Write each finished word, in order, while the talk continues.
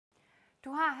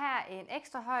Du har her en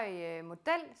ekstra høj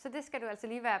model, så det skal du altså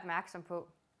lige være opmærksom på.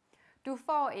 Du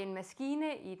får en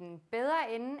maskine i den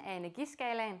bedre ende af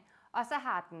energiskalaen, og så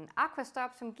har den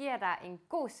Aquastop, som giver dig en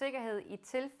god sikkerhed i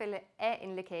tilfælde af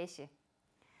en lækkage.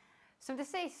 Som det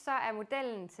ses, så er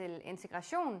modellen til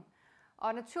integration,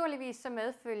 og naturligvis så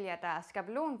medfølger der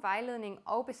sjablong, vejledning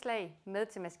og beslag med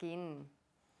til maskinen.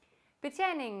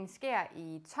 Betjeningen sker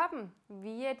i toppen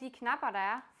via de knapper, der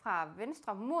er fra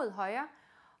venstre mod højre,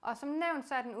 og som nævnt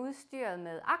så er den udstyret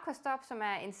med Aquastop, som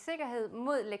er en sikkerhed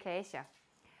mod lækager.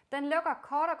 Den lukker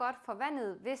kort og godt for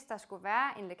vandet, hvis der skulle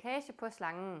være en lækage på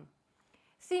slangen.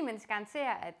 Siemens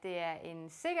garanterer, at det er en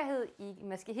sikkerhed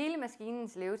i hele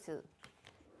maskinens levetid.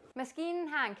 Maskinen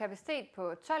har en kapacitet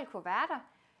på 12 kuverter.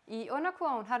 I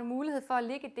underkurven har du mulighed for at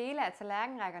lægge dele af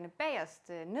tallerkenrækkerne bagerst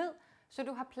ned, så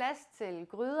du har plads til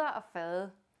gryder og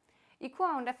fade. I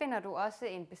kurven der finder du også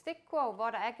en bestikkurv, hvor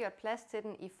der er gjort plads til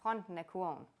den i fronten af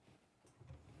kurven.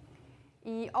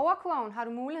 I overkurven har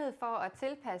du mulighed for at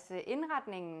tilpasse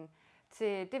indretningen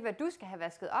til det, hvad du skal have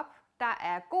vasket op. Der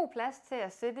er god plads til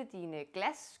at sætte dine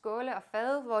glas, skåle og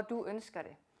fade, hvor du ønsker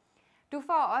det. Du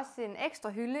får også en ekstra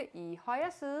hylde i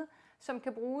højre side, som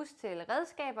kan bruges til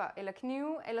redskaber eller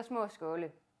knive eller små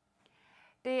skåle.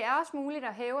 Det er også muligt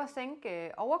at hæve og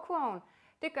sænke overkurven.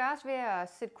 Det gøres ved at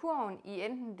sætte kurven i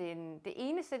enten det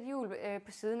ene sæt hjul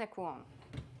på siden af kurven.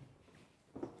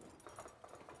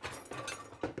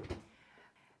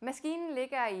 Maskinen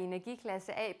ligger i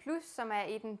energiklasse A+, som er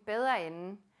i den bedre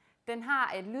ende. Den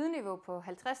har et lydniveau på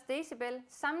 50 decibel.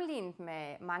 Sammenlignet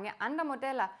med mange andre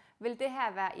modeller vil det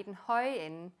her være i den høje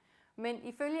ende. Men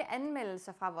ifølge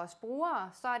anmeldelser fra vores brugere,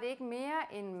 så er det ikke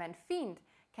mere, end man fint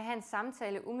kan have en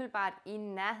samtale umiddelbart i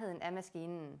nærheden af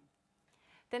maskinen.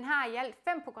 Den har i alt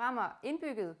 5 programmer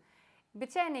indbygget.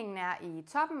 Betjeningen er i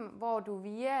toppen, hvor du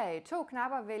via 2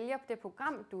 knapper vælger det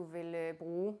program, du vil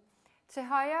bruge. Til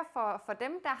højre for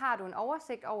dem, der har du en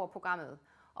oversigt over programmet,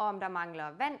 og om der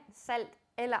mangler vand, salt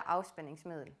eller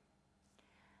afspændingsmiddel.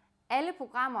 Alle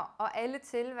programmer og alle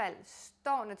tilvalg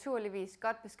står naturligvis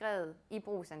godt beskrevet i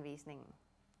brugsanvisningen.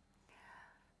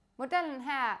 Modellen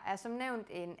her er som nævnt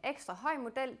en ekstra høj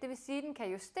model, det vil sige, at den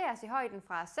kan justeres i højden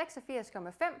fra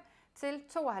 86,5 til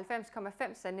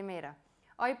 92,5 cm.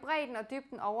 Og i bredden og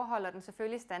dybden overholder den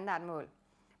selvfølgelig standardmål.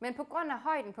 Men på grund af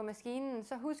højden på maskinen,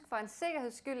 så husk for en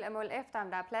sikkerheds skyld at måle efter,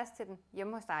 om der er plads til den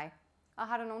hjemme hos dig. Og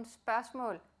har du nogle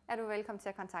spørgsmål, er du velkommen til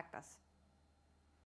at kontakte os.